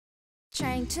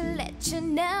Trying to let you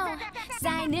know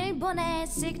사인을 보내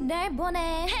시그널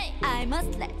보내 I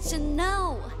must let you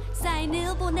know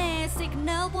사인을 보내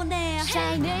시그널 보내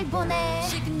사인을 보내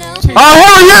시그널 보내 Oh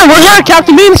hell yeah, we're here,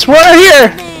 CaptainBeanz, we're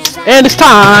here, and it's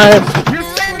time. You're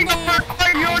standing up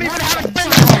there, you don't even have a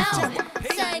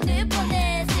사인을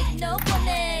보내 시그널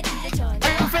보내 근데 전혀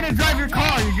I'm finna drive your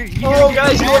car. Oh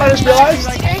guys, you know what I just realized?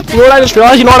 You know what I just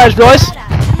realized? You know what I just realized?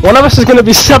 One of us is gonna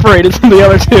be separated from the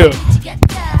other two.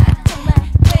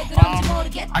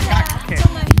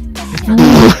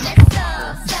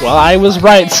 Well, I was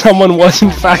right. Someone was in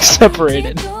fact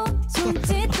separated. My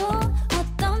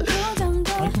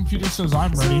computer says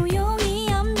I'm ready.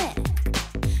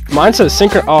 Mine says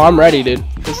synchro. Oh, I'm ready, dude.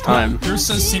 It's time. Yours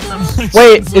says synchronized.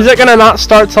 Wait, is it gonna not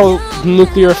start till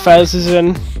NuclearPheasant is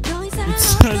in? It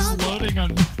says loading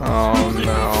on. Oh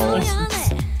no.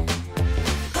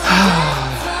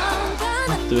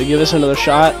 Do we give this another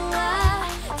shot?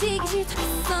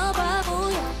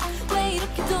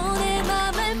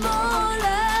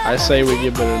 I say we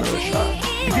give it another shot.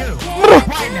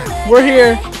 We're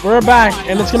here. We're back,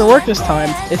 and it's gonna work this time.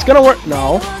 It's gonna work.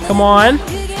 No, come on.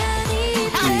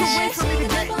 Jeez.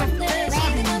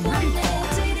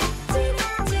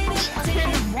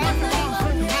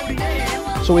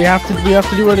 So we have to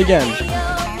do it again.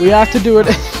 We have to do it.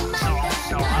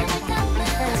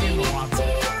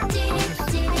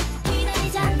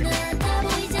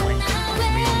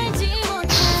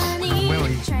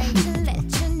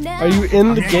 Are you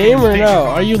in the game or no?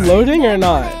 Are you loading or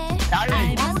not?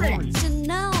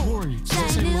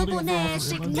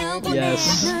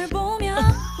 Yes.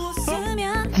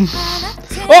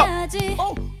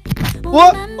 Oh!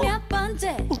 What?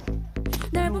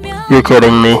 You're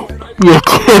kidding me. You're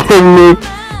kidding me.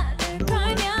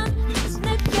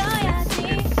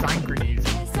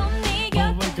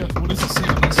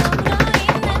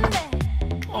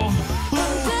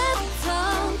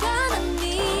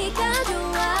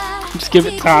 Just give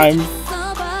it time.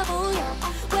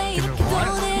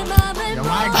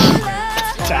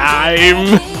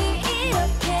 Time.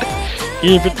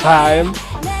 Give it time.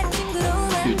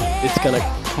 Dude, it's gonna.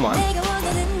 Come on.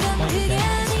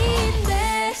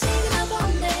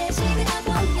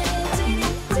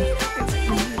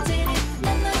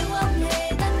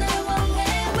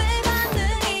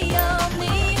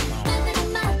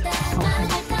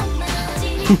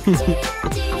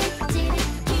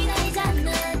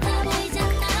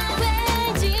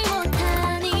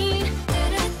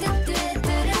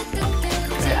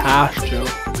 Have to.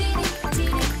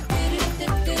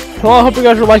 Well, I hope you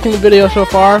guys are liking the video so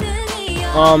far.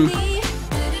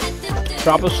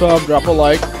 Drop a sub, drop a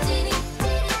like.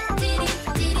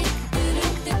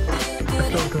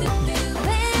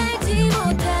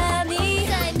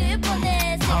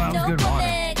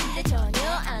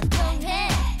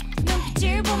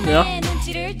 Yeah.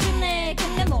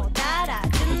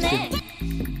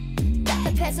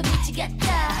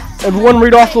 Everyone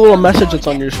read off the little message that's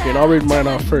on your screen. I'll read mine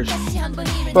off first.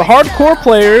 For hardcore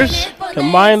players,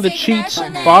 combine the cheats,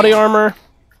 body armor,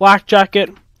 flak jacket,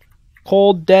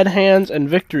 cold, dead hands, and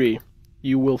victory.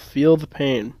 You will feel the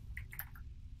pain.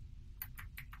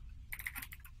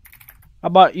 How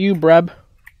about you, Breb?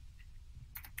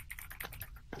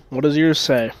 What does yours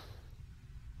say?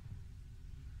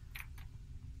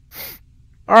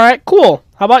 Alright, cool.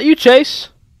 How about you, Chase?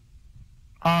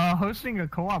 Hosting a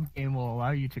co-op game will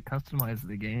allow you to customize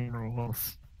the game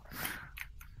rules.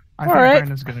 I think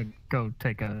Brandon's gonna go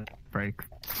take a break.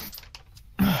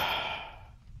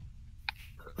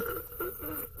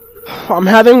 I'm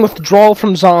having withdrawal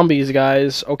from zombies,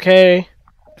 guys, okay?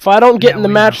 If I don't get in the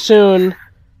match soon,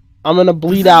 I'm gonna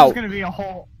bleed out.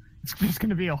 It's just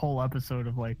gonna be a whole episode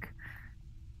of, like,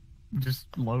 just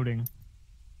loading.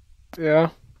 Yeah.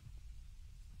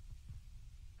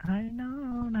 I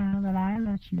know now that I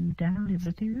let you down. Is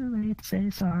it too late to say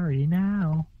sorry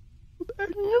now?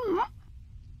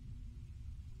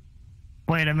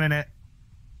 Wait a minute.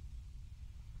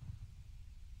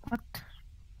 What?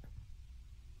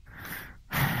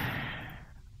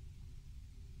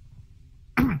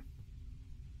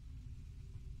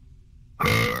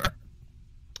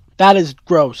 That is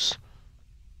gross.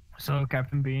 So,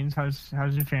 CaptainBeanz,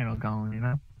 how's your channel going, you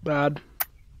know? Bad.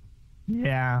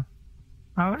 Yeah.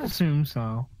 I would assume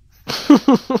so.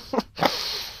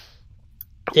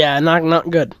 Yeah, not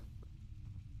good.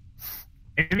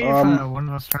 Maybe if one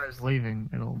of us tries leaving,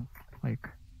 it'll, like,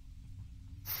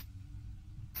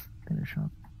 finish up.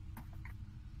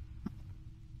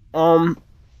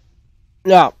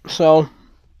 Yeah, so,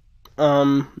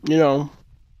 you know.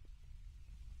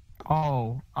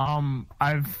 Oh,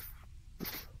 I've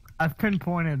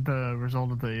pinpointed the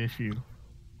result of the issue.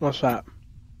 What's that?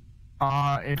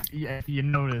 If you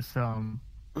notice,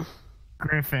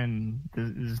 Griffin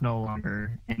is no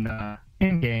longer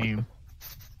in game.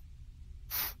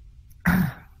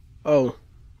 Oh.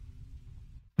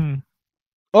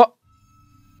 Oh.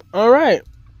 All right.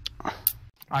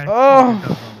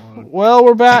 Well,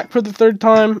 we're back for the third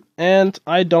time, and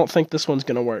I don't think this one's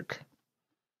gonna work.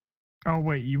 Oh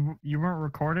wait, you weren't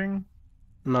recording?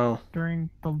 No.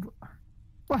 During the...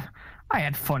 Well, I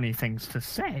had funny things to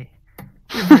say.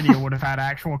 Your video would have had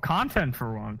actual content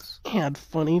for once. I had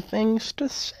funny things to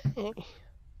say.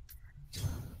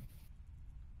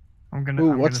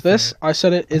 Ooh, what's this? I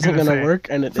said it isn't gonna work,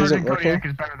 and it isn't working. Kodiak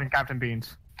is better than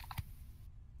CaptainBeanz.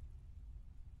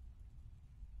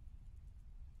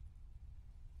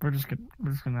 We're just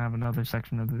gonna have another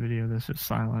section of the video that's just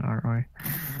silent, aren't we?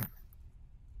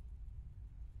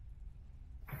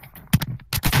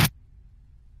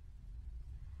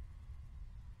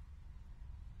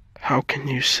 How can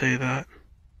you say that?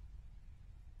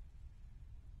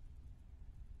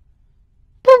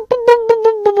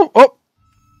 Oh,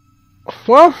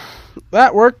 well,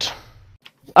 that worked.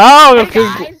 Oh,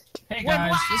 okay. Hey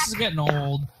guys, this is getting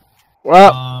old.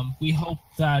 Well, we hope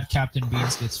that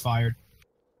CaptainBeanz gets fired.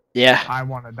 Yeah. I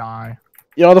want to die.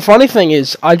 You know, the funny thing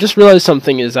is, I just realized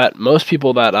something is that most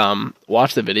people that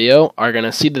watch the video are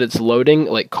gonna see that it's loading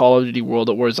like Call of Duty World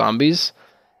at War Zombies,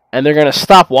 and they're gonna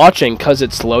stop watching because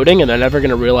it's loading, and they're never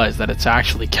gonna realize that it's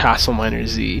actually Castle Miner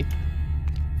Z.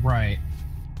 Right.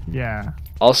 Yeah.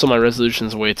 Also, my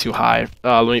resolution's way too high.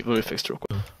 Let me fix it real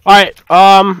quick. All right.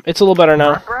 It's a little better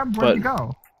now. Where'd you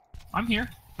go? I'm here,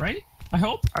 right? I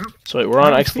hope. So wait, we're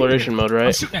on exploration mode, right?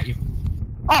 I'm shooting at you.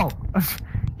 Oh,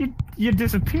 you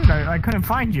disappeared. I couldn't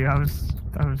find you. I'm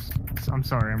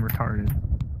sorry. I'm retarded.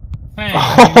 Hey,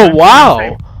 Oh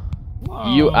wow!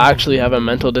 Whoa. You actually have a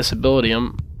mental disability.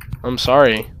 I'm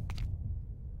sorry.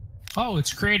 Oh,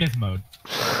 it's creative mode.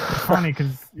 It's funny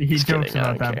because he jokes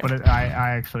about that, but I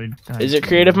actually. Is it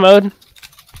creative mode?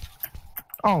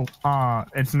 Oh,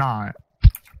 it's not.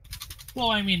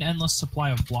 Well, I mean, endless supply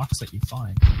of blocks that you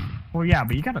find. Well, yeah,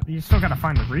 but you still gotta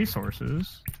find the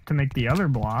resources to make the other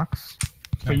blocks.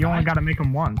 But you only gotta make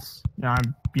them once.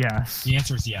 Yes. The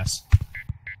answer is yes.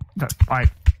 I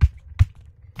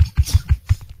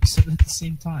said it at the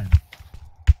same time.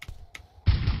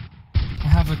 I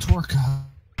have a torque.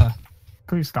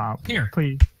 Please stop. Here.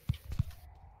 Please.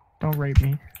 Don't rape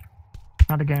me.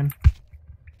 Not again.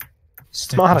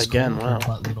 Not again, wow.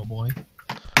 Little boy.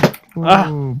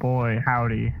 Ooh, boy,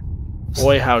 howdy.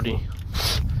 Boy, howdy.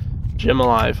 Jim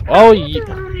alive. Oh,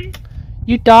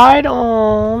 you died?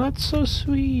 Oh, that's so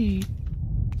sweet.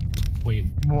 Wait,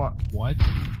 what? What?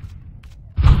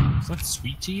 Is that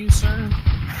sweet to you, sir?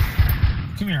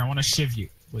 Come here, I want to shiv you.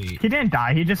 Wait. He didn't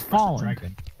die, he just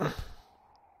fallen.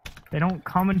 They don't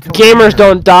come until... Gamers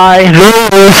don't die. No,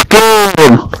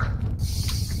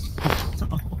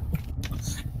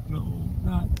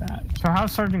 not that. So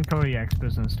how's Sergeant Kodiak's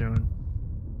business doing?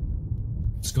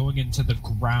 It's going into the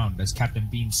ground as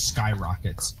CaptainBeanz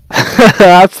skyrockets.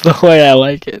 That's the way I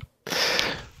like it.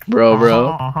 Bro.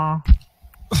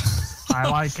 I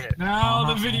like it. Now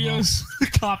the video's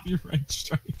copyright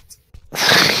strike.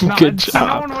 Good job.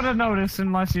 No one would have noticed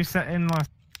unless you said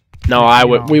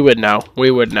No, we would know.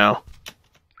 We would know.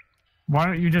 Why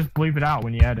don't you just bleep it out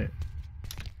when you edit?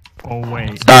 Oh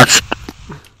wait. That's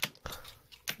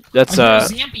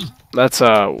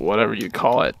whatever you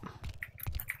call it.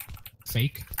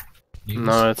 Fake news?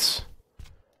 No, it's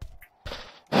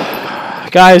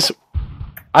guys,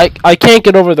 I can't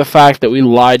get over the fact that we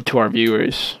lied to our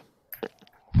viewers.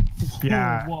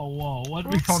 Yeah. Whoa. What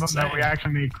we told them that we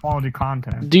actually made quality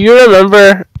content. Do you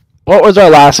remember what was our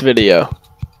last video?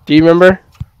 Do you remember?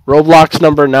 Roblox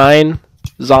number 9,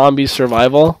 Zombie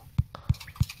Survival.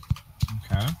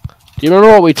 Okay. Do you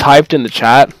remember what we typed in the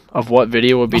chat of what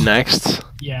video would be next?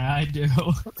 Yeah, I do.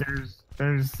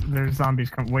 There's zombies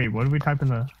come. Wait, what did we type in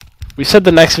the? We said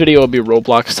the next video would be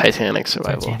Roblox Titanic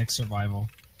Survival. Titanic Survival.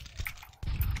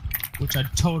 Which I'd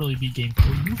totally be game.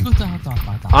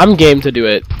 I'm game to do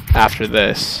it after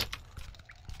this.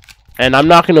 And I'm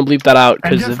not gonna bleep that out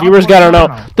because the viewers gotta know.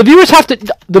 The viewers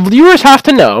have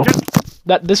to know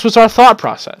that this was our thought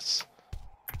process.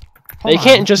 They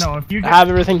can't just have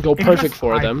everything go perfect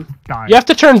for them. You have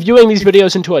to turn viewing these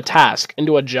videos into a task,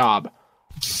 into a job.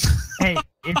 Hey,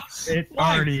 it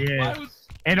already is.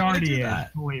 It already is.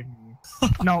 Believe me.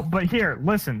 No, but here,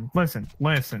 listen.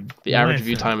 The average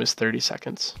view time is 30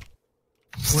 seconds.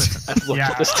 Listen.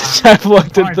 I've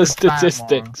looked at the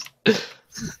statistics.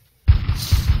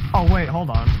 Oh wait, hold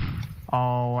on.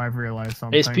 Oh, I've realized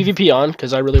something. Hey, is PvP on?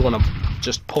 Because I really want to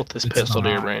just pull this pistol to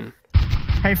your brain.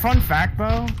 Hey, fun fact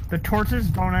though, the torches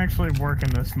don't actually work in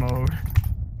this mode.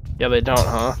 Yeah, they don't,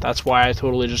 huh? That's why I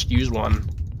totally just use one.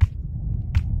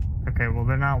 Okay, well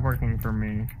they're not working for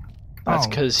me. That's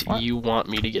because you want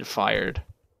me to get fired.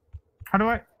 How do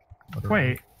I...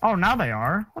 Wait. Oh, now they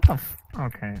are? What the f...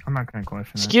 Okay, I'm not gonna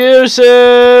question it.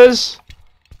 Excuses!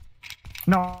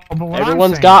 No, but what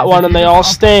Everyone's I'm saying got is one if and you they just all upload-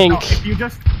 stink. No, if you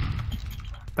just...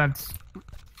 That's...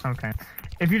 Okay.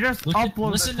 If you just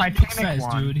upload the Titanic Fez,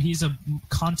 one... dude. He's a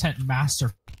content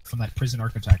master from that prison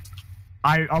architect.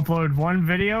 I uploaded one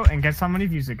video, and guess how many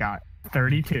views it got?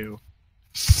 32.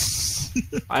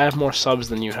 I have more subs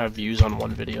than you have views on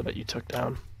one video that you took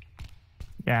down.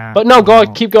 Yeah. But no, well,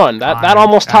 keep going. That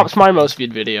almost tops my most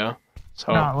viewed video.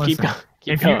 So No, keep listen.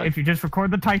 going. If you just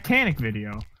record the Titanic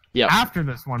video Yep. after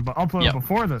this one, but upload it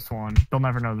before this one, they'll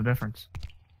never know the difference.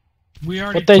 We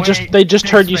already. But they just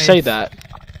heard you say that.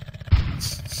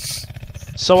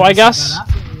 So I guess,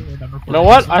 you know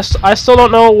what? I still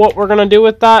don't know what we're gonna do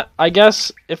with that. I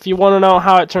guess if you want to know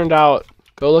how it turned out,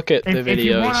 go look at the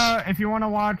videos. If you wanna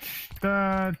watch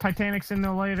the Titanic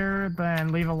simulator,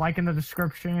 then leave a like in the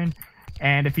description.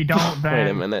 And if you don't, then Wait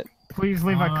a minute. please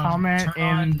leave a comment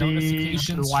in the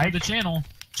like. The channel.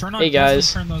 Turn on. Hey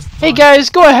guys. Turn those Hey guys,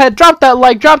 go ahead, drop that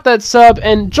like, drop that sub,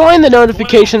 and join the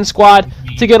notification squad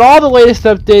to get all the latest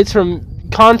updates from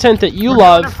content that you We're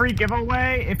love. doing a free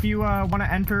giveaway. If you want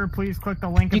to enter, please click the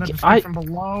link in the description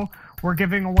below. We're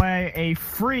giving away a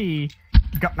free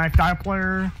gut knife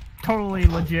Doppler. Totally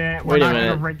legit. Wait a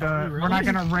minute. We're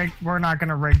not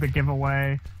gonna rig the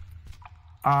giveaway.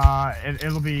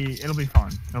 It'll be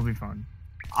fun. It'll be fun.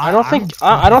 I don't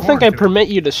think I permit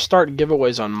you to start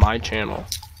giveaways on my channel.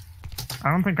 I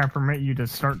don't think I permit you to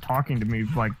start talking to me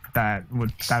like that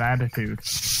with that attitude,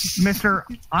 Mister.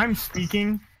 I'm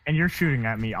speaking and you're shooting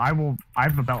at me. I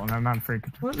have a belt and I'm not afraid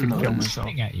to kill myself.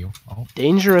 Shooting at you. Oh.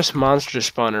 Dangerous monster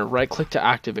spawner. Right click to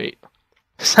activate.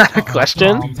 Is that a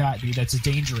question? Do that, dude. That's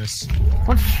dangerous.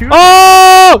 What's shooting?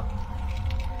 Oh!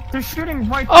 They're shooting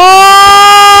right.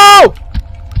 Oh!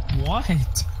 What?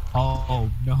 Oh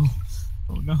no.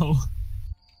 Oh no.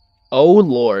 Oh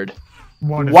lord.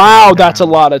 Wow, that's a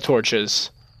lot of torches.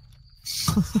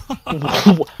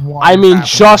 I is mean, happening?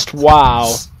 just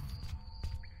wow.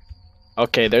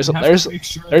 Okay, there is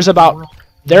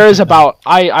about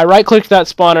I right clicked that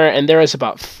spawner and there is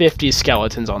about 50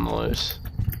 skeletons on the loose.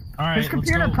 Alright, This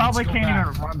computer probably can't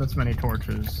even run this many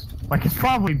torches. Like it's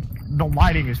probably the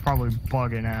lighting is probably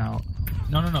bugging out.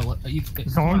 No.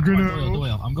 So I'm gonna.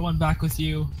 Doyle, I'm going back with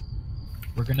you.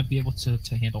 We're gonna be able to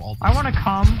handle all this. I want to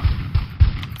come.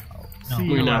 No.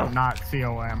 We know. Not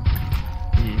COM.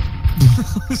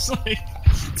 It's like,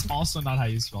 it's also not how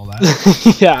you spell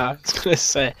that. Yeah, I was gonna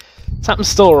say something's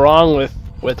still wrong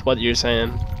with what you're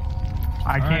saying.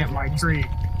 I can't retreat.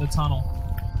 The tunnel.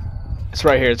 It's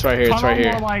right here. It's right here. It's right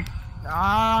here. More like,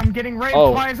 I'm getting raped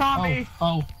by a zombie.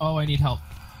 Oh, I need help.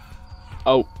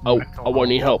 Oh, I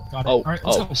need help. Got it. Oh, Alright,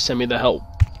 let's go. send me the help.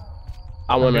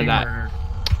 I want to die.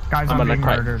 Guys, I'm I'm being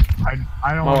gonna cry. murdered.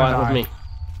 I don't want to die. With me.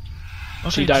 Okay,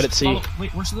 She died at sea.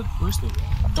 Wait, where's the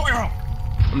Doyle?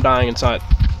 I'm dying inside.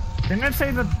 Didn't it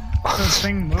say the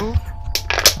thing moved?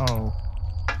 Oh.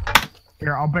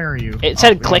 Here, I'll bury you. It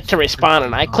said click to respawn,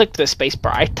 and I clicked the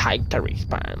spacebar. I typed to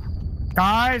respawn.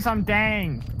 Guys, I'm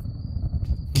dang.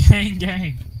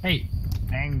 Gang. Hey.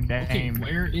 Dang. Okay,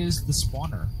 where is the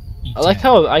spawner? I like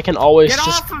how I can always Get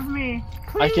just off of me,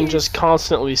 please. I can just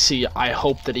constantly see I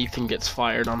hope that Ethan gets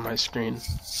fired on my screen.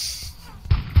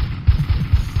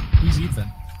 Who's Ethan?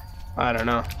 I don't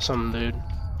know, some dude.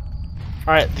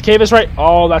 Alright, the cave is right.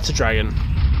 Oh, that's a dragon.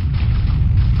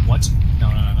 What? No,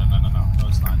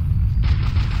 it's not.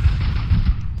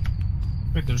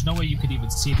 Wait, there's no way you could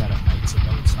even see that at night, so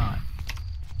no, it's not.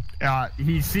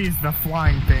 He sees the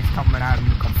flying things coming at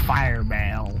him called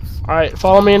fireballs. Alright,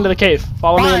 follow me into the cave.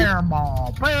 Follow me in.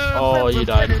 Fireball! Oh, you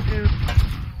died.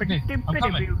 Okay,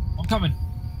 I'm coming.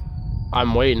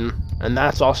 I'm waiting. And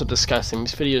that's also disgusting.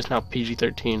 This video is now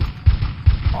PG-13.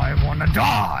 I wanna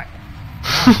die!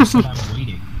 You said I'm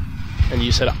waiting. And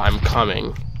you said I'm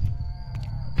coming.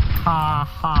 Ha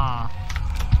ha.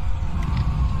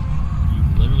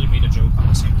 You literally made a joke on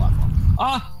the same platform.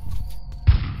 Ah!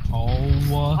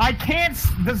 Oh, I can't.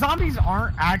 The zombies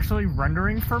aren't actually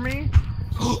rendering for me.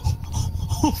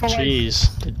 So Jeez.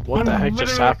 What the heck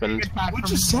just happened? What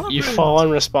just happened? You fall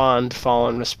and respond, fall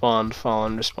and respond, fall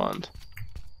and respond.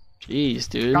 Jeez,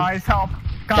 dude. Guys, help.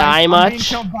 Guys, Die I'm much? being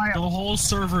killed by The whole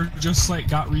server just like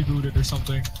got rebooted or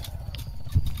something.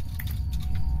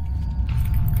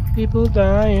 People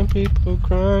dying, people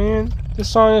crying. This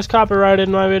song is copyrighted,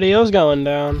 my video's going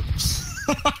down.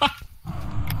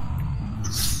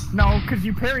 No, because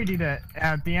you parodied it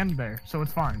at the end there, so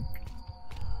it's fine.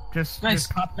 Just Guys,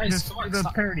 just come on, do the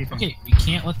stop. parody thing. Okay, we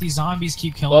can't let these zombies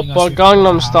keep killing us. Oppa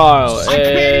Gangnam Style. I can't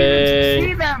even Hey.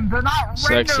 see them. They're not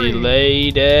Sexy rendering.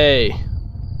 lady.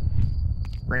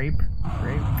 Rape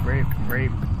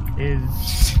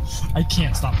is I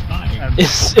can't stop dying. a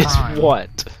It's crime.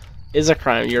 what? Is a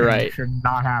crime. You're It right. should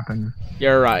not happen.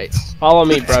 You're right. Follow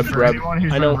me, For brub. anyone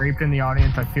who's I been know. raped in the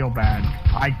audience, I feel bad.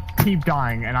 I keep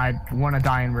dying, and I want to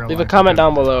die in real life. Leave a comment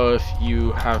down below if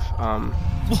you have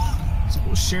So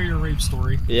share your rape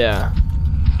story. yeah.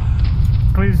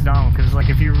 Please don't, because like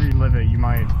if you relive it, you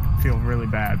might feel really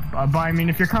bad. But I mean,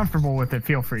 if you're comfortable with it,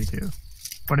 feel free to.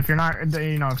 But if you're not,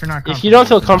 you know, if you're not, If you don't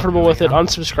feel with comfortable with it, you know,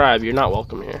 unsubscribe. You're not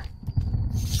welcome here.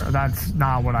 that's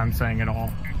not what I'm saying at all.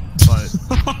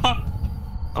 But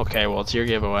Okay, well it's your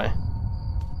giveaway.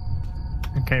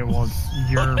 okay, well, it's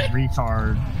your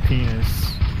retard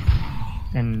penis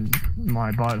in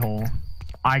my butthole.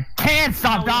 I can't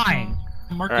stop dying.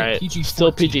 Mark it Alright, PG-14.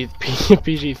 still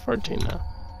PG-14 now.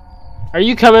 Are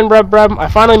you coming, brub? I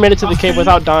finally made it to the cave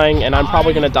without dying, and I'm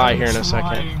probably gonna die here in a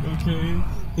second. Okay,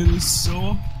 it is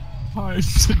so hard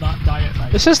to not die at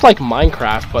night. This is like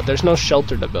Minecraft, but there's no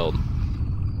shelter to build.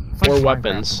 It's like Or Minecraft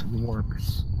weapons.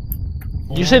 works.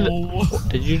 Did you say that? Oh.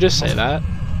 Did you just say that?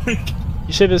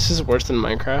 You say this is worse than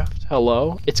Minecraft?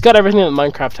 Hello? It's got everything that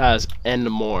Minecraft has, and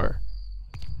more.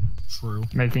 True.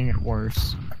 Making it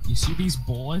worse. You see these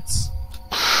bullets?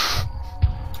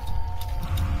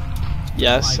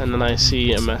 Yes, and then I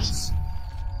see a mess.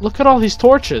 Look at all these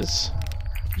torches.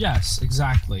 Yes,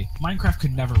 exactly. Minecraft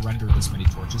could never render this many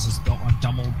torches. It's built on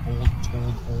dumb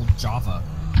old Java.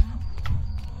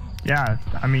 Yeah,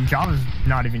 I mean, Java's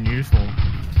not even useful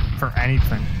for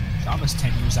anything. Java's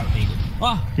 10 years outdated.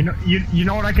 Ah! You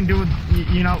know what I can do with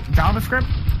you know JavaScript?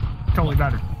 Totally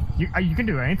better. You can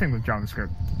do anything with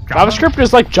JavaScript. JavaScript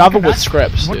is like Java what can with that-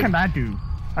 scripts, What dude. can that do?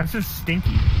 That's just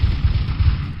stinky.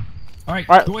 Alright,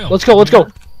 Alright, Doyle. let's go. Where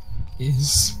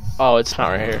is... Oh, it's not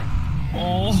right here.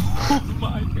 Oh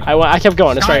my god. I kept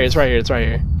going. It's right here. It's right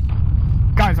here.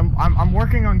 Guys, I'm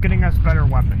working on getting us better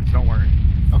weapons. Don't worry.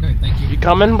 Okay, thank you. You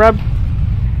coming, brub?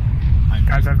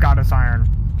 Guys, I've got us iron.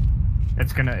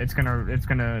 It's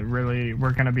gonna really.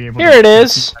 We're gonna be able. Here to it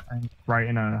is. keep that thing right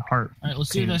in a heart. Alright, let's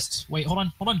do this. Wait, hold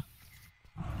on.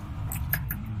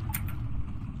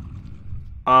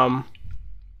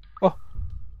 Oh,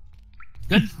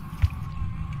 Good?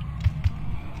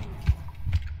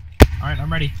 Alright,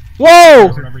 I'm ready. whoa!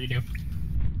 Whatever you do.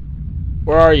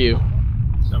 Where are you?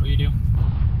 Is that what you do?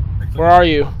 Where are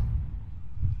you?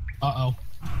 Uh-oh.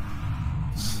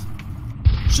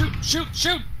 Shoot!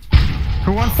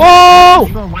 Who wants? Whoa!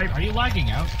 The light, Are you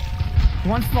lagging out? who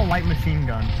wants the light machine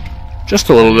gun? Just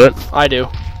a little bit. I do.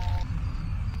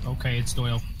 Okay, it's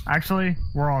Doyle. Actually,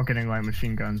 we're all getting light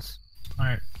machine guns.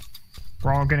 Alright.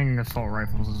 We're all getting assault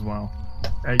rifles as well.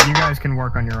 You guys can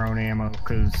work on your own ammo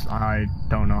because I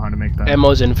don't know how to make that.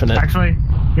 Ammo's infinite. Actually,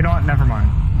 you know what? Never mind.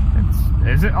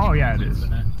 Is it? Oh yeah, it is.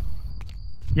 Infinite.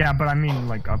 Yeah, but I mean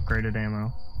like upgraded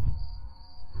ammo.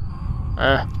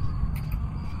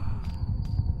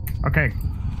 Okay.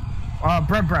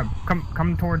 Breb,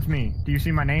 come towards me. Do you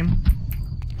see my name?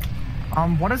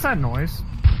 What is that noise?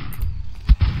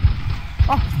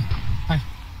 Oh, Hi.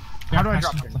 how do I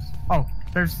drop things? Oh,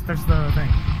 there's the thing.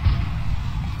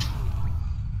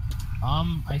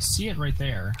 I see it right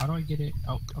there. How do I get it?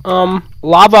 Oh, okay.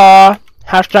 Lava.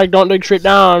 Hashtag don't dig straight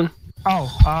down.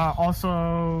 Oh,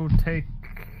 also take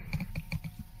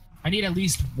I need at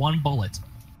least one bullet.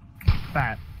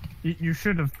 that. You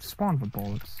should have spawned with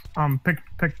bullets. Pick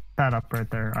that up right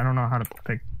there. I don't know how to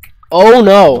pick. Oh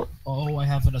no. Oh, I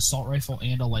have an assault rifle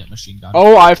and a light machine gun.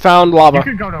 Oh, I found You lava.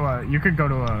 could go to a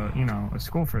you know, a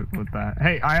school with that.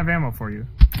 Hey, I have ammo for you.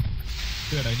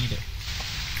 Good, I need it.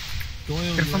 Doyle,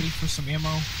 you ready for some ammo?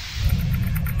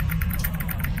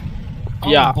 Oh,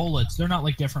 Yeah. bullets. They're not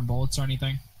like different bullets or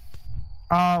anything.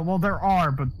 Well, there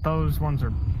are, but those ones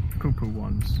are poo-poo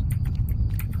ones.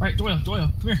 Alright, Doyle,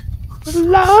 come here.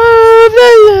 Love.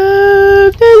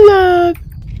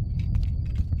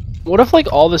 What if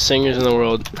like all the singers in the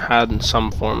world had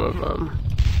some form of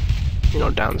you know,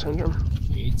 Down syndrome?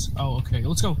 AIDS. Oh, okay.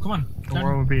 Let's go. Come on. The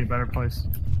world would be a better place.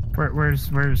 Where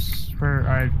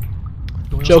I?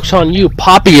 Doyle's Joke's coming. on you.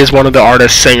 Poppy is one of the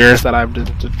artist singers that I've.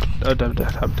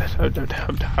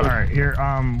 All right, here.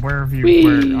 Where have you? Whee!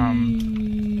 Where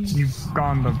you've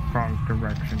gone the wrong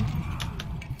direction.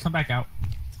 Come back out.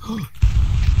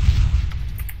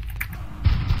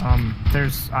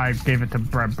 I gave it to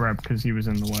Breb because he was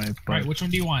in the way. But Alright, which one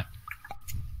do you want?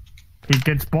 he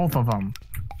gets both of them.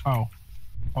 Oh.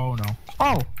 Oh, no.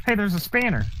 Oh, hey, there's a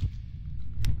spanner.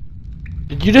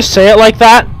 Did you just say it like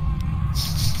that?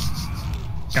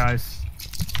 Guys.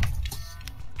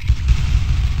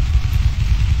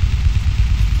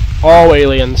 All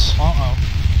aliens. Uh-oh.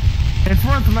 It's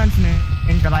worth mentioning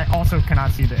that I also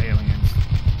cannot see the aliens.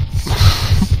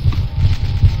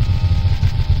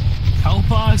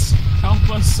 Help us! Help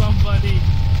us, somebody!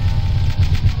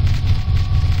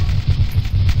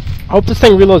 I hope this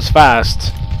thing reloads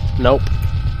fast. Nope.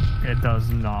 It does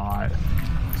not.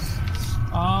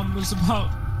 There's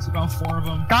about 4 of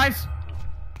them. Guys!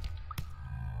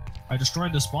 I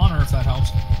destroyed the spawner, if that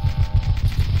helps.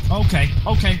 Okay,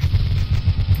 okay.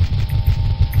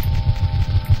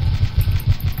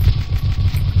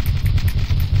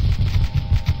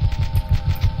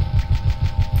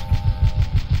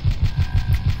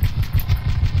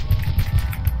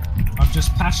 I've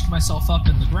just patched myself up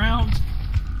in the ground.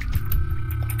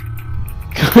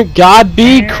 God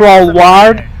be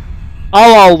Crawlward.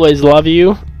 I'll always love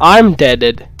you. I'm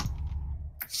deaded.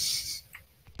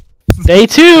 Day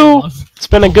 2. It's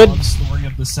been a good Love story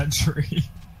of the century.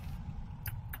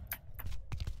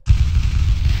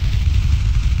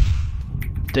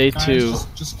 day Guys, 2.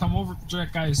 just come over,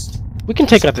 guys. We can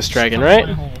take out this dragon, Come right?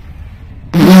 to my hole.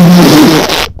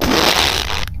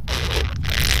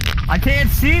 I can't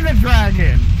see the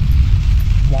dragon!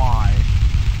 Why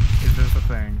is this a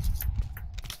thing?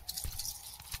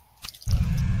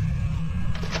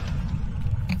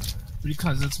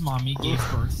 Because its mommy gave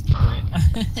birth to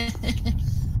it.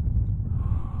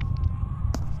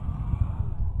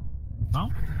 No?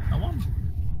 No one?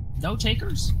 No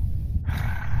takers?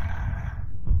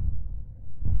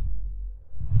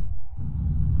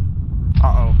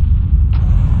 Uh-oh.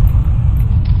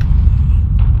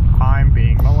 I'm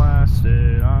being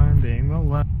molested. I'm being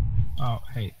molested. Oh,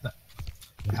 hey,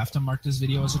 you have to mark this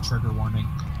video as a trigger warning.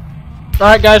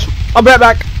 Alright guys, I'll be right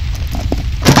back.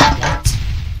 What?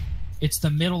 It's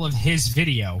the middle of his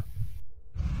video.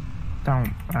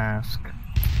 Don't ask.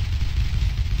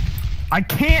 I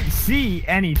can't see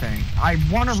anything. I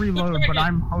want to reload, but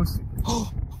I'm hosting.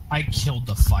 I killed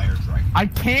the fire dragon. I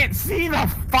can't see the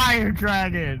fire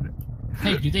dragon!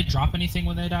 Hey, do they drop anything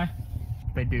when they die?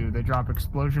 They do. They drop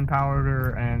explosion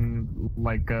powder and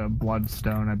like a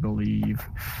bloodstone, I believe.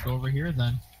 Go over here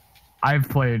then. I've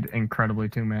played incredibly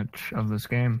too much of this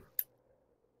game.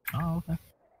 Oh, okay.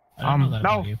 I didn't know that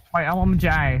No, about you. my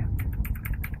LMJ.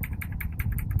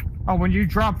 Oh, when you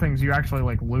drop things, you actually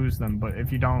like lose them, but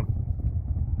if you don't.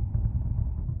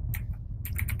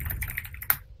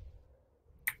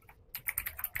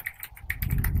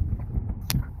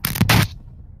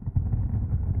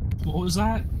 What was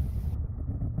that?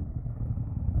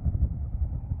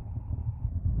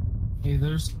 Hey,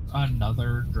 there's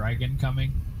another dragon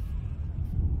coming.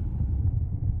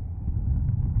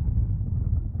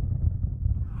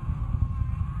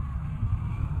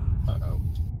 Uh-oh.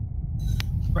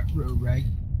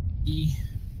 Raggy.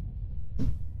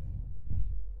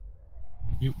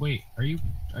 Wait, are you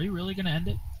really gonna end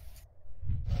it?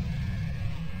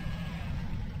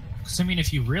 'Cause I mean,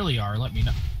 if you really are, let me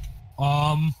know.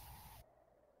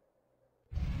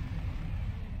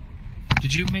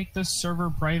 Did you make this server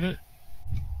private?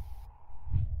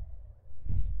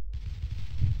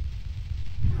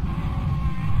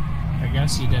 I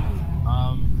guess you did.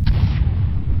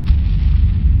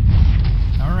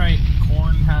 Alright,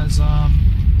 Corn has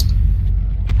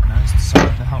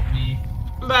decided to help me.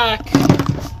 I'm back.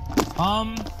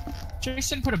 Chase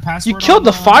didn't put a password You killed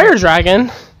the fire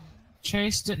dragon.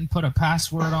 Chase didn't put a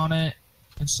password on it,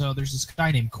 and so there's this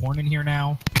guy named Corn in here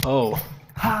now. Oh.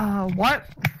 What?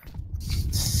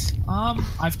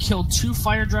 I've killed 2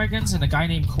 fire dragons and a guy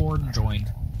named Corn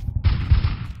joined.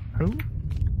 Who?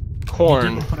 He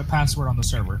Corn. didn't put a password on the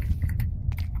server.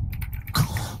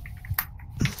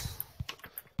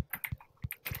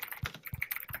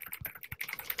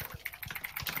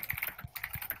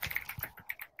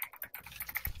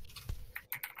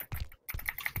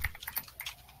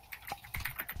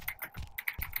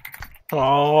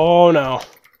 Oh no.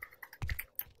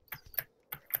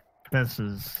 This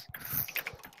is.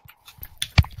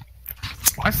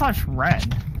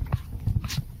 /red?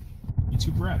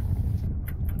 YouTube Red.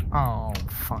 Oh,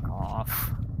 fuck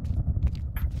off.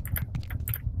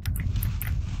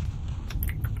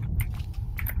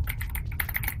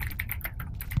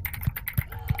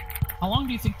 How long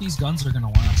do you think these guns are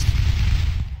gonna last?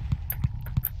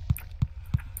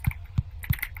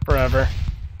 Forever.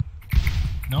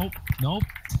 Nope, nope,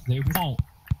 they won't.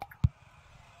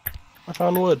 I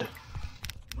found wood.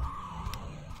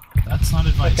 That's not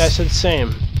advice. Like I said,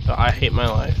 same. But I hate my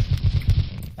life.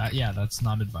 Yeah, that's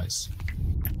not advice.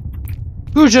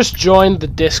 Who just joined the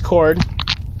Discord?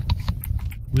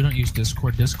 We don't use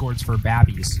Discord. Discord's for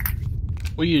babbies.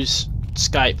 We use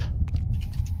Skype.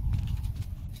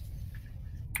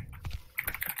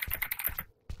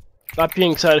 That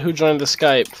being said, who joined the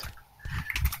Skype?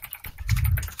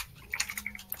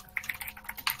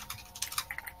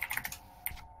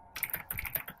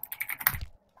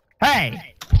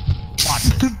 Hey! Watch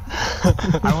it.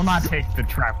 I will not take the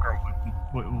trap girl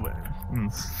with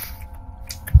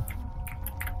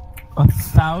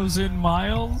 1,000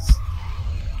 miles?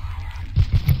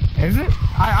 Is it?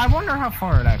 I wonder how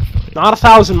far it actually. Not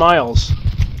 1,000 miles.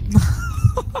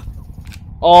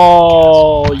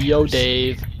 Oh, yo,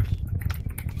 Dave.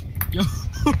 Yo,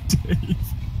 Dave.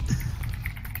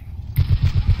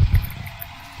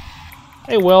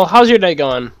 Hey, Will, how's your day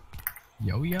going?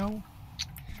 Yo-yo?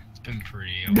 It's been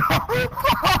pretty No. good.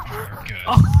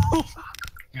 Oh.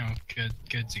 You know,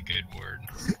 good's a good word.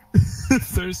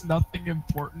 There's nothing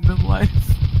important in life.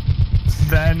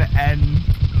 Then end.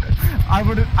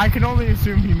 I can only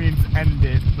assume he means end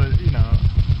it, but you know.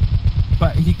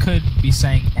 But he could be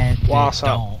saying end it, What's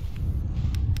up? don't.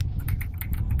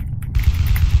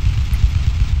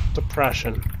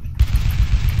 Depression.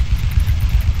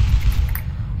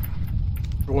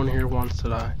 Everyone here wants to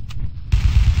die.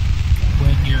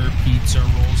 When your pizza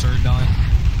rolls are done.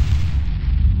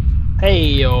 Hey,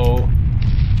 yo.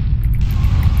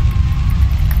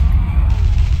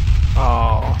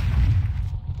 Oh.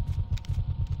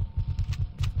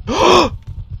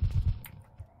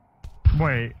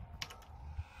 Wait.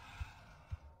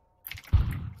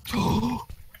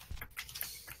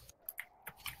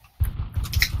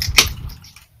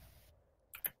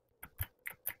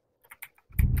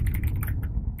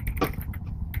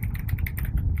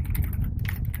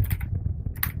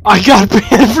 I got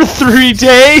banned for 3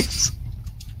 days!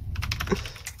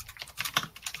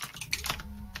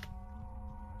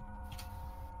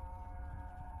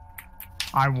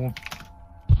 I will.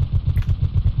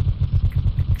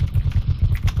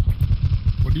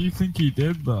 What do you think he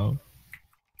did, though?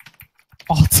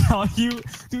 I'll tell you,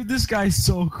 dude, this guy's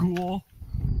so cool.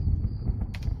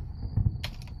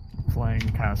 Playing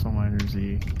Castle Miner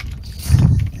Z.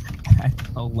 At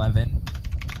 11.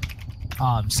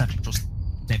 Central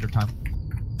Standard Time.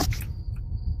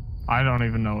 I don't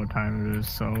even know what time it is,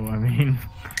 so I mean.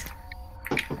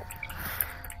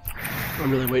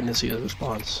 I'm really waiting to see the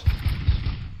response.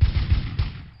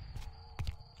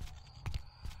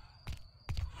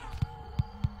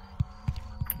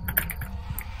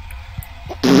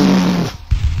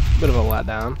 Bit of a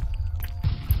letdown.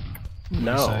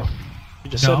 No.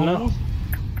 You just said no.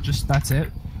 Just, that's it.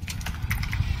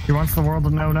 He wants the world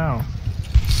to know no.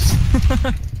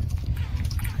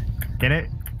 Get it?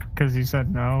 Because he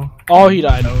said no. Oh, he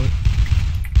died. No.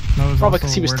 No is Probably also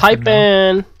because he a was word for no.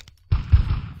 typing.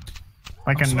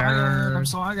 Like a nerd.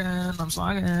 I'm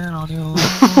swagging on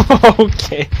you.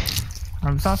 Okay.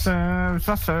 I'm saucer,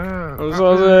 saucer.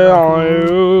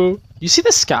 You see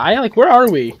the sky? Like, where are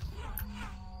we?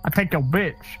 I take your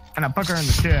bitch and I fuck her in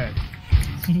the shed.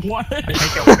 What? I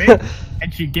take your bitch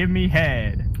and she give me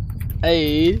head.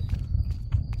 Hey.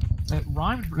 It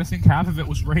rhymed, but I think half of it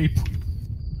was rape.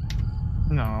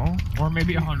 No. Or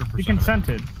maybe 100%. She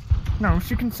consented. No,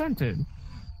 she consented.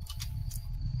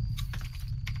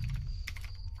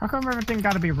 How come everything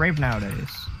gotta be rape nowadays?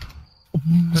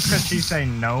 Just because she say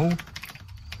no?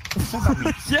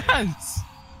 Yes!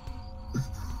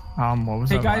 What was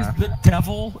Hey that guys, laugh? the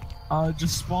devil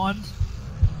just spawned.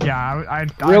 Yeah, I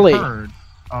Really? heard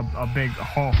a big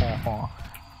ho ho ho.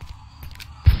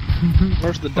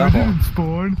 Where's the I devil? didn't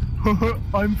spawn.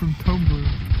 I'm from Tumblr.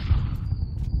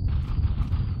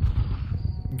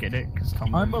 Get it? Cause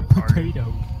Tumblr I'm a is hard.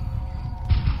 potato.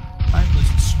 I'm a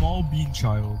small bean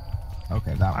child.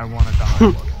 Okay, that I one. want to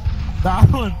die. That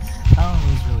one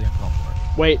was really uncomfortable.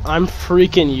 Wait, I'm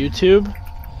freaking YouTube?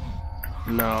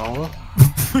 No.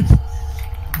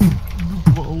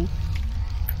 Whoa.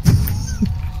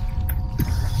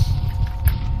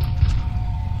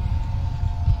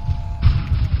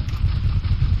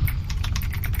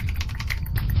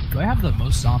 Do I have the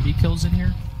most zombie kills in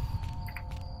here?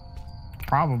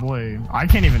 Probably. I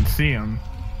can't even see him.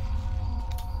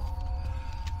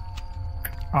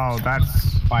 Oh,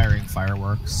 that's... Firing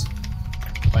fireworks.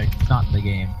 Like, not in the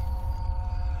game.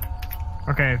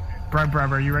 Okay, Breb,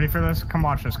 are you ready for this? Come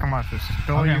watch this, come watch this.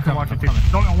 Billy, Okay, you I'm can coming, watch I'm it too. coming.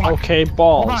 Don't watch. Okay, Hold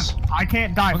balls. on, I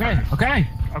can't die Okay, first. okay.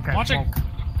 Okay, Watching. well,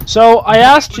 So I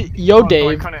asked Yo Oh, so I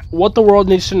Dave couldn't- what the world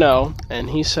needs to know, and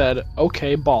he said,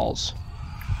 "Okay, balls."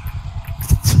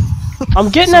 I'm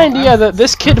getting an idea that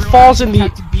this kid falls in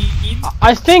the.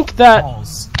 I think that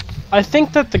Balls.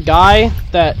 the guy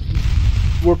that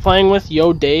we're playing with,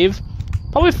 Yo Dave,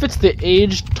 Probably fits the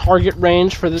age target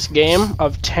range for this game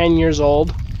of 10 years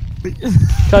old.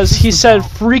 Because he said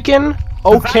freaking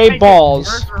okay balls.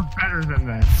 Yours are better than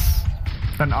this.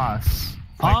 Than us.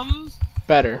 Like,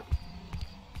 better.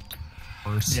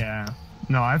 Worse. yeah.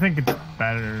 No, I think it's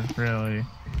better, really.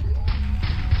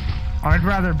 I'd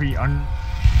rather be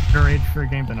underage for a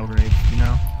game than overage, you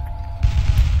know?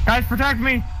 Guys, protect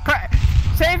me!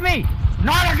 Save me!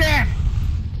 Not again!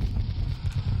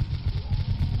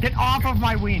 Get off of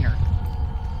my wiener.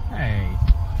 Hey.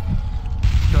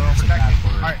 So, That's a protect me. bad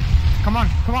word. Alright, come on,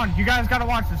 come on. You guys gotta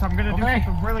watch this. I'm gonna do Okay.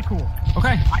 something really cool.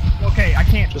 Okay. Okay, I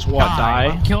can't Just what, die?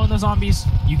 I'm killing the zombies.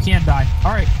 You can't die.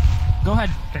 Alright. Go ahead.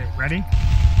 Okay, ready?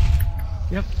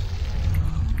 Yep.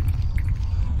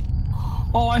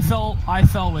 Oh, I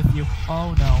fell with you.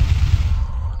 Oh no.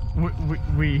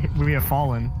 We have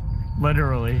fallen.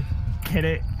 Literally. Get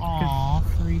it? Aw,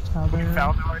 for each other. We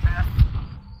fell to our death.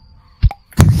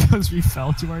 Because we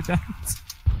fell to our deaths.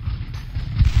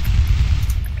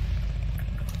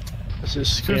 This is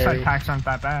Suicide scary. packs aren't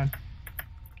that bad.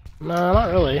 No,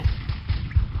 not really.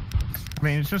 I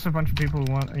mean, it's just a bunch of people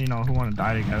who want, who want to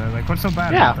die together. Like, what's so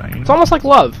bad Yeah, about that? it's almost like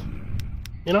love.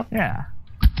 You know? Yeah.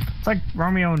 It's like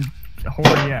Romeo and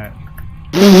Juliet.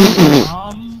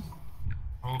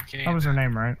 Okay. That was her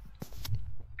name, right?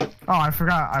 Oh, I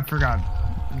forgot.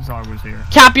 Zog was here.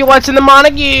 Capulets and the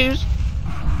Montagues!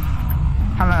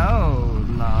 Hello,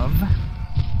 love.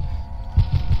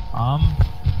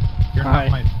 You're Hi.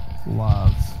 not my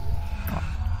love.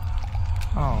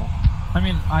 Oh. I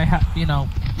mean, you're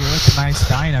like a nice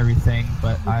guy and everything,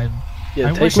 but I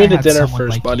Yeah, take wish me I to had dinner someone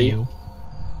first, like buddy. you.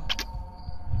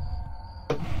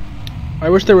 I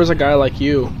wish there was a guy like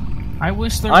you. I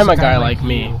wish there was I'm a guy like you.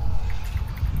 me.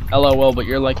 LOL, but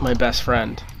you're like my best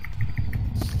friend.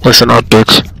 Listen up,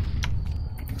 bitch.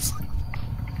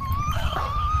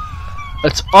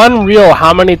 It's unreal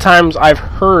how many times I've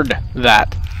heard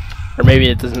that. Or maybe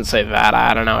it doesn't say that,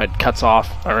 I don't know, it cuts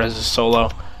off, or is it solo?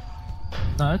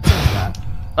 No, it says that.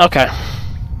 Okay.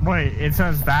 Wait, it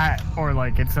says that, or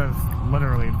like it says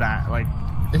literally that, like.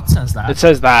 It says that. It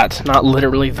says that, not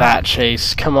literally that,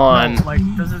 Chase. Come on. No, like,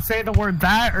 does it say the word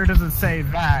that, or does it say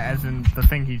that, as in the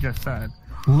thing he just said?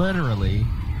 Literally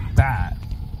that.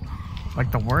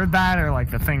 Like the word that, or like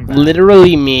the thing that?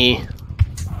 Literally me.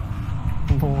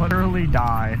 Literally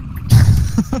die.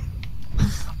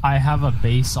 I have a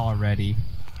base already.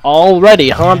 Already,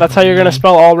 huh? That's how you're gonna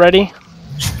spell already?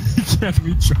 Can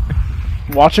we try?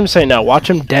 Watch him say no. Watch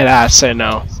him dead ass say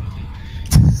no.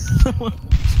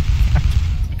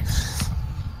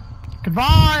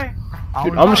 Goodbye!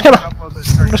 Dude, I'm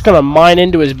just gonna mine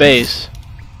into his base.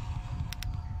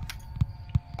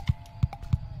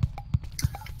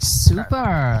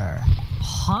 Super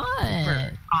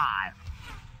hot. hot.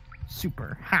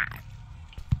 Super hot.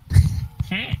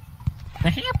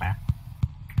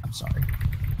 I'm sorry.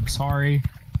 I'm sorry.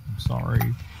 I'm sorry.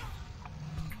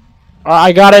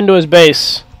 I got into his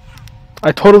base.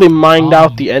 I totally mined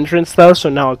out the entrance though, so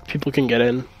now people can get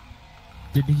in.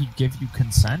 Did he give you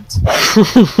consent?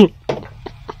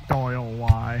 Doyle,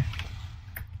 why?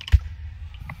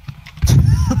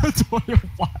 Doyle,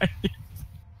 why?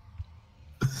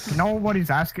 You know what he's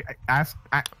asking?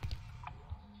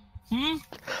 Bum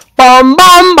bum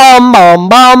bum bum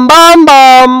bum bum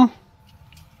bum.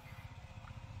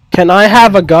 Can I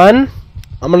have a gun?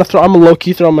 I'm a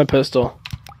low-key throw my pistol.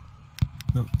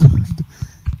 No,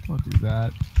 don't do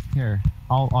that. Here,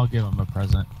 I'll give him a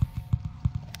present.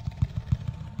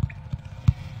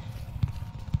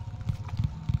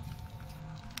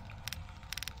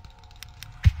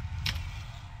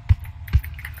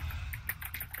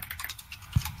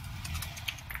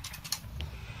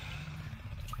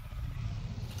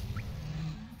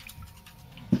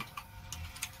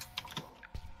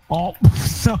 Oh,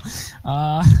 so,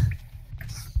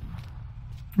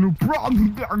 No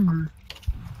problem.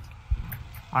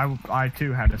 I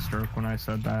too had a stroke when I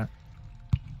said that.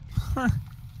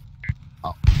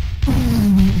 Oh.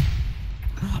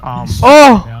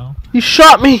 Oh! No. He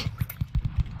shot me!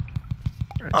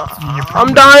 You're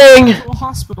I'm dying! To a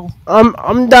hospital.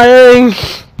 I'm dying!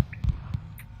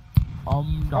 Oh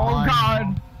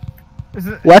god! Is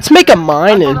it? Let's make a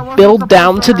mine and build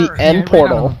down to the end Yeah,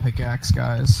 portal. Pickaxe,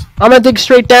 guys. I'm gonna dig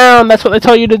straight down, that's what they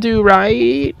tell you to do,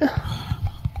 right?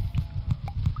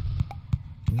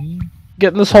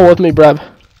 Get in this hole with me, bruv.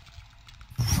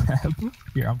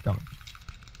 Here, I'm coming.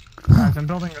 Guys, I'm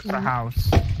building us a house.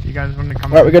 You guys want to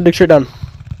come? Alright, we gotta dig straight down.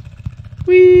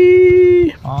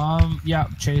 Whee! Yeah,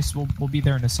 Chase, we'll be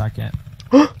there in a second.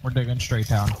 We're digging straight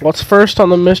down. What's first on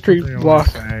the mystery They always block?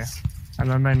 say, and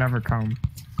then they never come.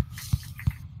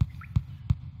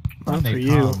 Not they for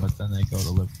you. come, but then they go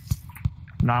to live.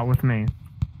 Not with me.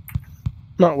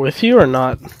 Not with you or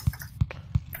not?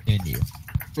 In you.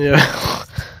 Yeah.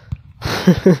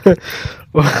 I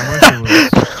wish it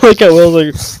was. Look at Will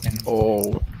like,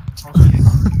 oh.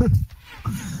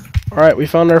 Alright, we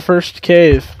found our first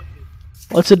cave.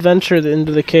 Let's adventure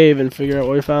into the cave and figure out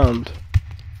what we found.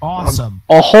 Awesome.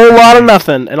 A whole lot of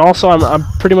nothing, and also I'm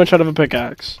pretty much out of a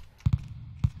pickaxe.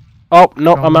 Oh,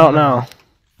 nope, I'm out now.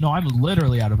 No, I'm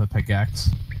literally out of a pickaxe.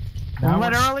 Now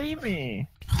Literally me.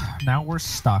 Now we're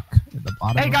stuck in the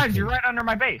bottom. Hey of guys, the you're cave. right under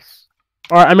my base.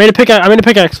 Alright, I made a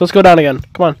pickaxe. Let's go down again.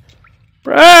 Come on.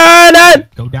 Brandon!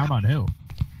 Go down on who?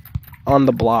 On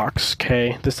the blocks,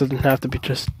 okay? This doesn't have to be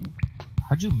just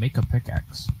How'd you make a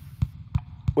pickaxe?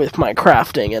 with my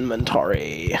crafting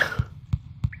inventory.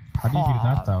 How do you do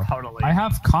that though? Totally. I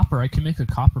have copper. I can make a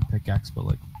copper pickaxe, but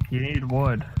like, You need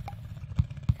wood.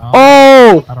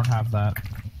 Oh! I don't have that.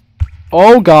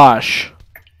 Oh gosh.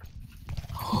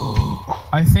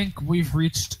 I think we've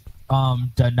reached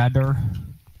the Nether.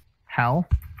 Hell.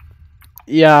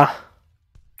 Yeah.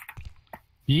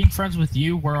 Being friends with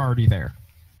you, we're already there.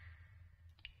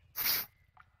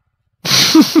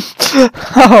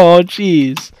 Oh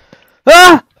jeez.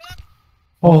 Ah!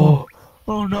 Oh.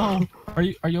 Oh no. Are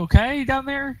you okay down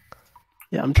there?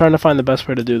 Yeah, I'm trying to find the best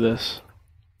way to do this.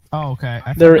 Oh, okay.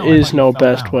 There I is thought you no fell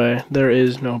best down. way. There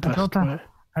is no best built a- way.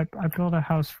 I built a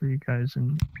house for you guys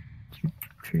and you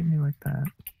treat me like that.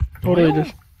 Totally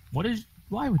Well, just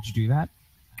why would you do that?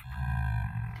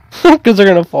 because they're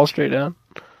gonna fall straight down.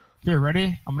 Here,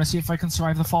 ready? I'm gonna see if I can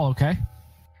survive the fall, okay?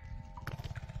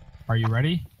 Are you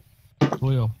ready?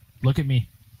 Julio, look at me.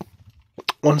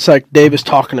 One sec, Dave is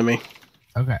talking to me.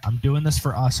 Okay, I'm doing this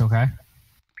for us, okay?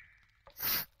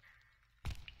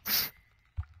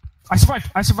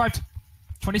 I survived!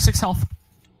 26 health.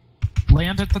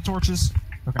 Land at the torches.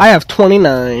 Okay. I have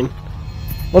 29.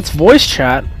 Let's voice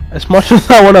chat. As much as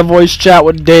I want to voice chat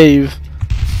with Dave.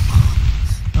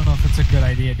 I don't know if it's a good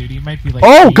idea, dude. You might be like...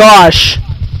 Oh "Hey, gosh!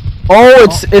 Oh,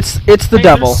 it's the hey,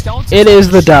 devil. there's skeletons It is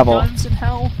with the devil. shotguns in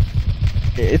hell.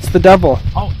 It's the devil.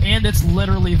 Oh, and it's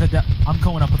literally the devil. I'm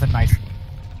going up with a knife.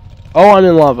 Oh, I'm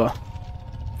in lava.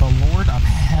 The Lord of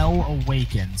Hell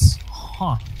awakens.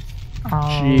 Huh.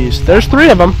 Jeez, there's 3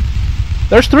 of them.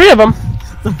 There's 3 of them.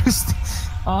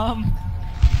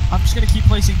 I'm just gonna keep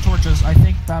placing torches. I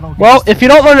think that'll. Well, if you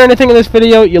don't learn anything in this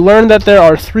video, you learn that there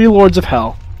are 3 lords of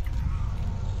hell.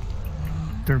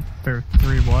 They're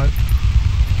 3 what?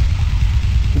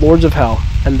 Lords of hell,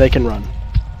 and they can run.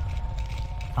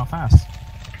 How fast?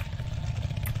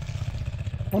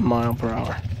 1 mile per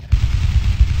hour.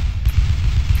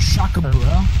 Shaka, bro.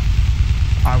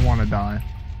 I want to die.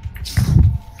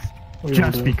 What are you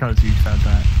gonna Just do? because you said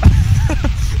that.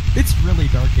 It's really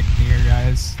dark in here,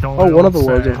 guys. Oh, one of the Doyle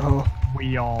lords of said, hell.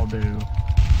 We all do.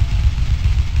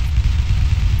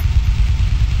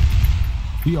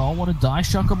 We all want to die,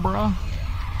 Shaka, bro.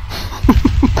 That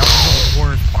was the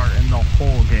worst part in the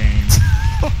whole game.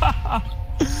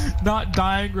 Not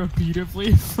dying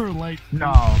repeatedly for like 3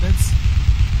 No. minutes.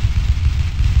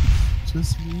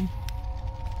 Just me.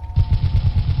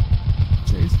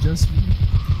 Chase, just me.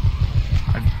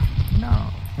 No.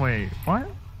 Wait, what?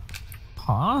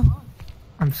 Huh?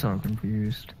 I'm so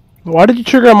confused. Why did you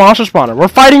trigger a monster spawner? We're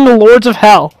fighting the lords of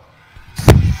hell.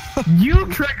 You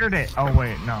triggered it! Oh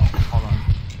wait, no. Hold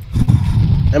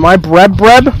on. Am I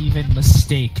Breb? Even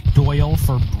mistake Doyle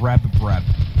for Breb.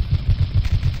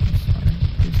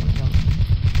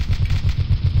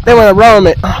 They went to ruin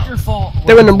me. Your fault.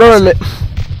 They went to ruin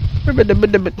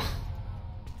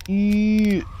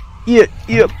me. Yeah.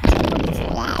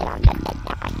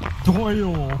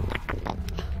 Doyle.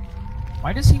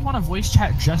 Why does he want to voice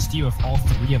chat just you if all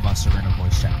 3 of us are in a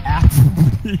voice chat?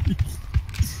 Absolutely.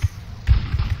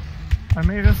 I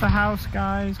made us a house,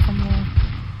 guys. Come on.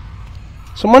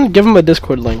 Someone give him a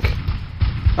Discord link.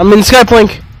 I mean Skype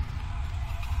link.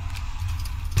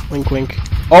 Wink, wink.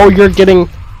 Oh, you're getting.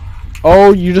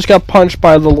 Oh, you just got punched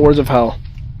by the lords of hell,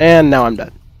 and now I'm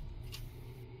dead.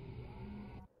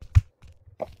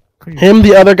 Please. Him,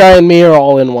 the other guy, and me are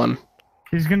all in one.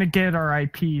 He's gonna get our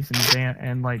IPs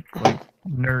and like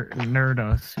nerd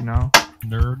us, you know?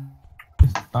 Nerd.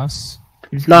 Us.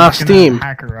 He's Nah, gonna Steam.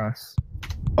 hacker us.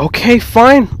 Okay,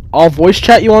 fine. I'll voice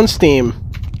chat you on Steam.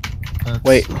 That's-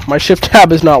 Wait, my shift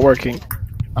tab is not working.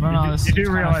 I don't know. This You seems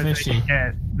do kind of realize fishy. that you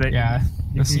get that Yeah,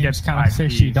 you this can get seems kind of IPs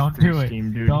fishy. Don't through do it.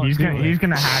 Steam, dude. Don't he's do gonna it. he's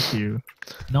gonna hack you.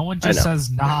 No one I just know.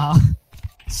 says nah.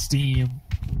 Steam.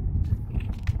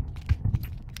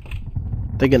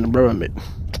 They're gonna ruin it.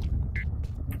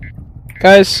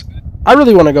 Guys, I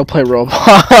really want to go play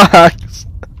Roblox.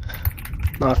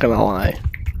 Not gonna lie.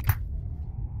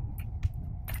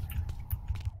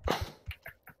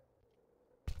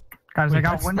 Guys, Wait, I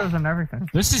got that's windows and everything.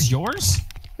 This is yours?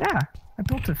 Yeah, I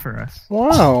built it for us.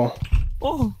 Wow.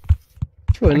 Oh.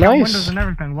 It's really I got nice. windows and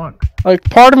everything, look. Like,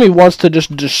 part of me wants to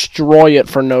just destroy it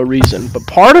for no reason, but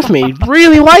part of me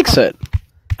really likes it.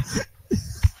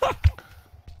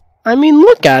 I mean,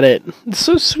 look at it. It's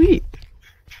so sweet.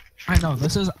 I know,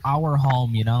 this is our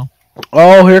home, you know?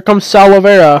 Oh, here comes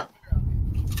Salavera.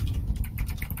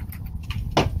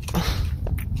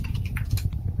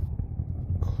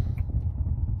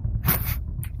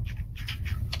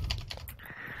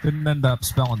 Didn't end up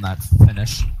spelling that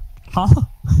finish. Huh?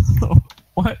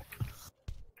 What?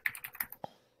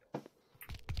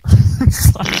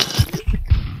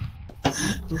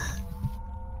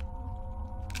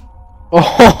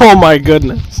 Oh my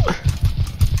goodness.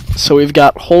 So we've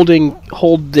got holding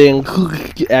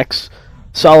X,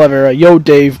 Salavera, yo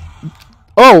Dave.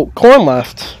 Oh, Corn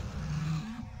left.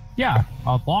 Yeah,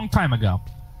 a long time ago.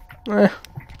 Eh.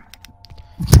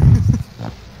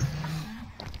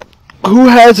 Who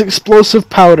has explosive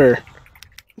powder?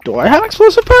 Do I have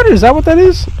explosive powder? Is that what that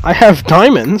is? I have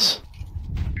diamonds.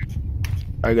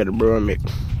 I gotta brew on me.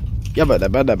 Yabba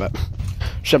dabba dabba.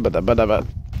 Shabba dabba dabba.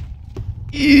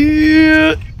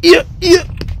 Yeah.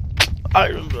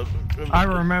 I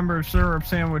remember syrup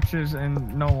sandwiches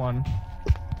and no one.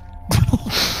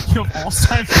 You have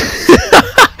Alzheimer's.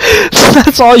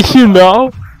 That's all you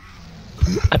know?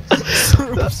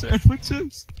 Syrup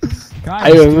sandwiches.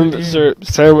 Guys, I remember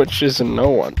sandwiches and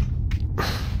no one.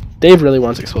 Dave really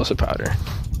wants explosive powder.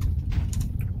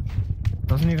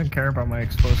 Doesn't even care about my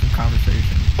explosive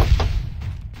conversation.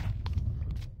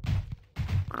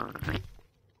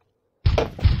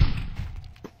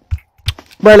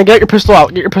 Brandon, get your pistol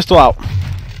out. Get your pistol out.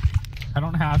 I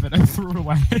don't have it. I threw it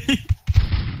away.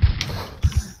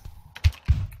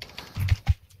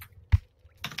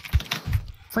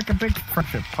 It's like a big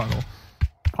friendship puddle.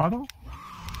 Puddle?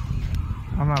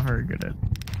 I'm not very good at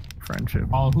friendship.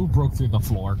 Oh, who broke through the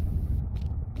floor?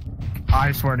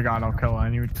 I swear to God, I'll kill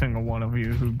any single one of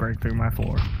you who break through my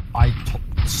floor.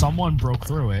 Someone broke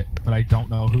through it, but I don't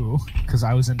know who, because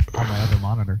I was on my other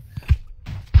monitor.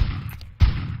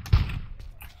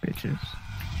 Bitches.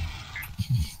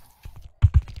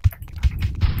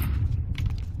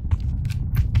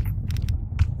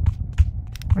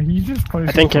 You just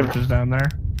placed torches down there.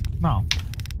 No.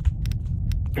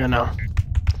 Yeah, no.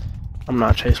 I'm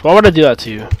not Chase. Why would I do that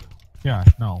to you? Yeah,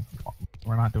 no.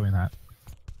 We're not doing that.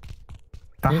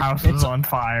 The house is on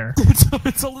fire.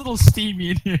 It's a little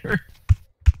steamy in here.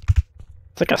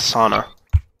 It's like a sauna.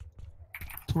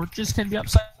 Torches can be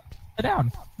upside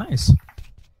down. Nice.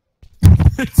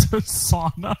 It's a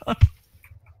sauna.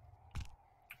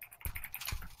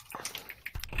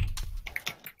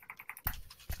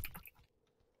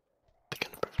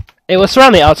 Hey, let's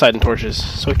surround the outside in torches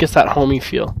so it gets that homey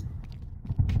feel.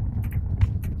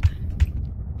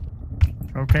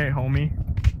 Okay, homie.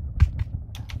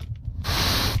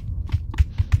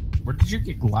 Where did you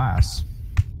get glass?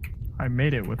 I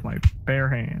made it with my bare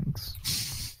hands.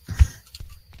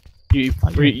 You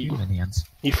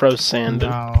froze sand.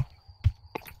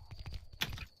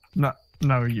 No,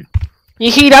 you.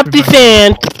 You heat up the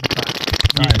sand.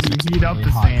 Guys, You it's heat up really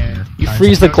the hot sand. here. You Guys,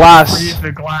 freeze the You glass. freeze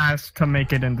the glass to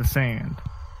make it into sand.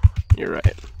 You're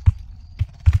right.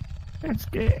 It's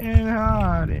getting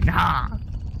hot and hot.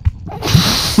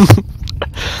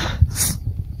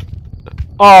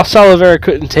 Oh, Salavera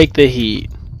couldn't take the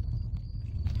heat.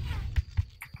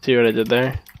 See what I did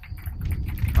there?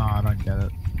 No, I don't get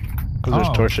it. Because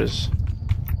there's torches.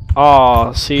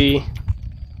 Oh, see?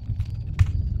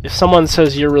 If someone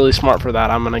says you're really smart for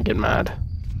that, I'm gonna get mad.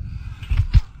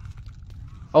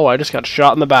 Oh, I just got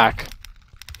shot in the back.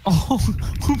 Oh,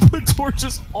 who put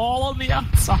torches all on the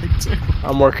outside, too?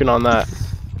 I'm working on that.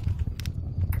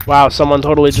 Wow, someone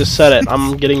totally just said it.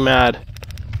 I'm getting mad.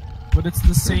 But it's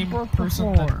the same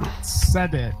person that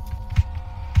said it.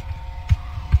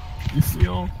 You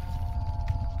feel?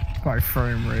 My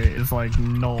frame rate is like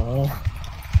null.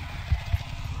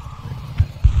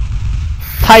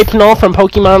 Type null from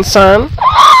Pokemon Sun.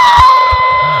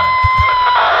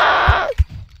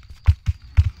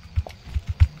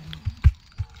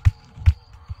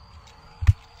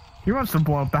 He wants to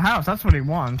blow up the house. That's what he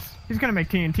wants. He's gonna make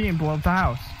TNT and blow up the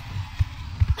house.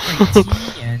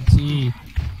 TNT.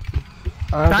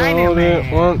 I sold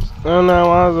it once, and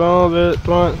now I sold it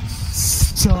once.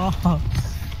 Stop.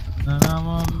 And I'm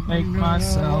gonna make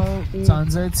myself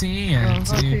tons of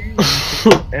TNT.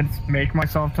 It's make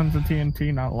myself tons of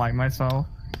TNT, not light myself.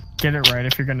 Get it right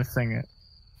if you're gonna sing it.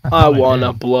 I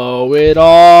wanna blow it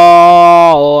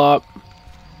all up.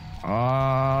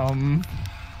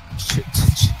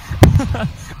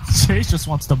 Chase just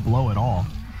wants to blow it all.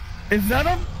 Is that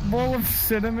a bowl of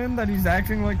cinnamon that he's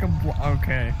acting like a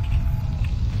okay.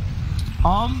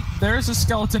 There's a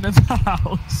skeleton in the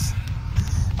house.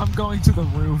 I'm going to the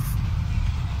roof.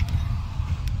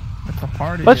 It's a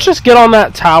party. Let's just get on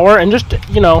that tower and just,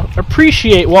 you know,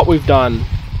 appreciate what we've done.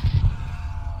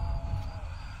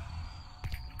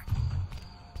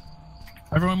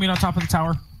 Everyone meet on top of the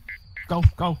tower. Go,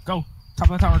 go, go. Top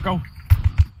of the tower, go.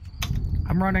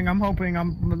 I'm running, I'm hoping,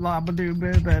 I'm labadoo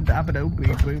We're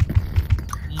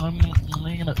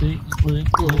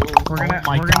gonna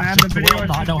add the video. Doyle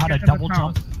not know how to double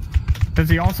jump. Does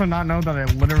he also not know that I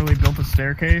literally built a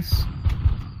staircase?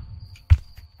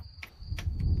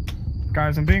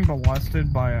 Guys, I'm being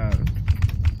molested by a...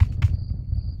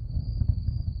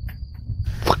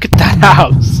 Look at that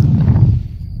house.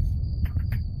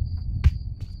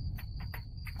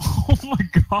 Oh my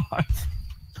god.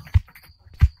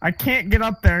 I can't get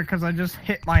up there because I just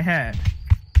hit my head.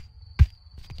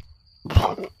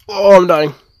 Oh, I'm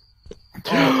dying.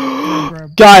 Oh,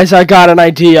 Guys, I got an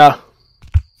idea.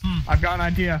 I've got an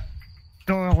idea.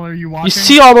 Doyle, are you watching? You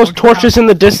see all those torches in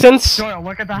the distance? Doyle,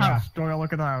 look at the house. Doyle,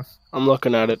 look at the house. I'm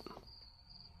looking at it.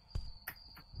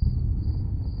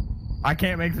 I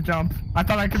can't make the jump. I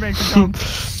thought I could make the jump.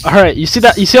 Alright, you see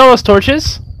that? You see all those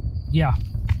torches? Yeah.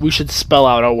 We should spell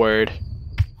out a word.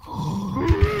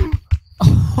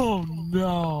 Oh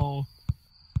no.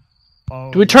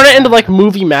 Oh, Do we turn it into like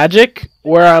movie magic?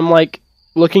 Where I'm like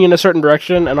looking in a certain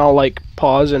direction and I'll like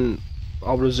pause and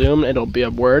I'll resume and it'll be a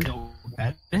word?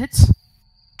 Edit?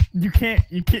 You can't.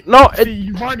 No, see,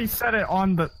 you've already said it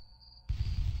on the...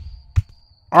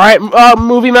 Alright,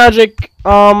 movie magic.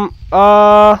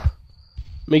 Let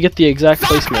me get the exact Stop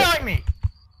placement. calling me!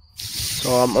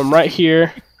 So I'm right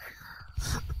here.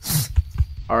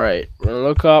 Alright, we're gonna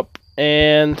look up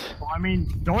and... Well, I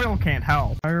mean, Doyle can't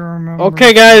help. I remember...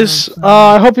 Okay guys,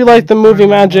 I hope you liked the movie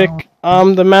magic.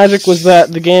 The magic was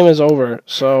that the game is over,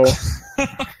 so...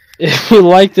 if you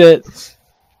liked it,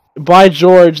 by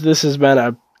George, this has been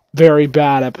a very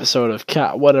bad episode of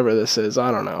whatever this is, I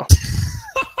don't know.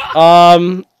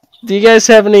 Do you guys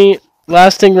have any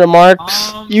lasting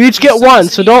remarks? You each get one,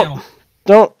 so don't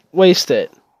waste it.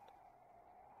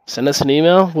 Send us an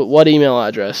email? With what email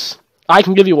address? I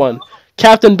can give you one.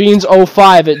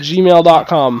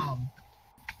 CaptainBeanz05@gmail.com.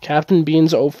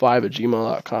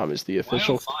 CaptainBeanz05@gmail.com is the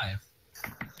official... Why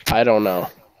 05? I don't know.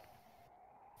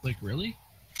 Like, really?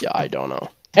 Yeah, I don't know.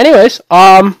 Anyways,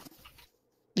 do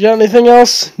you have anything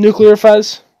else? Nuclear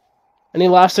Fez? Any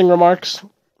lasting remarks?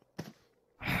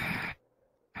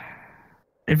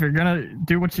 If you're gonna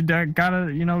do what you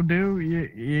gotta, you know, do,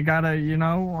 you gotta, you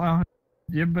know,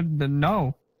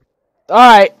 no.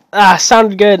 Alright,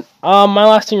 sounded good. My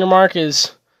lasting remark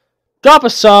is drop a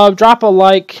sub, drop a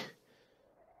like.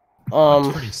 That's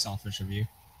pretty selfish of you.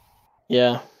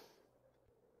 Yeah.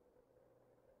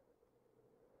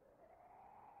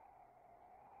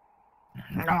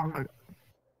 Oh,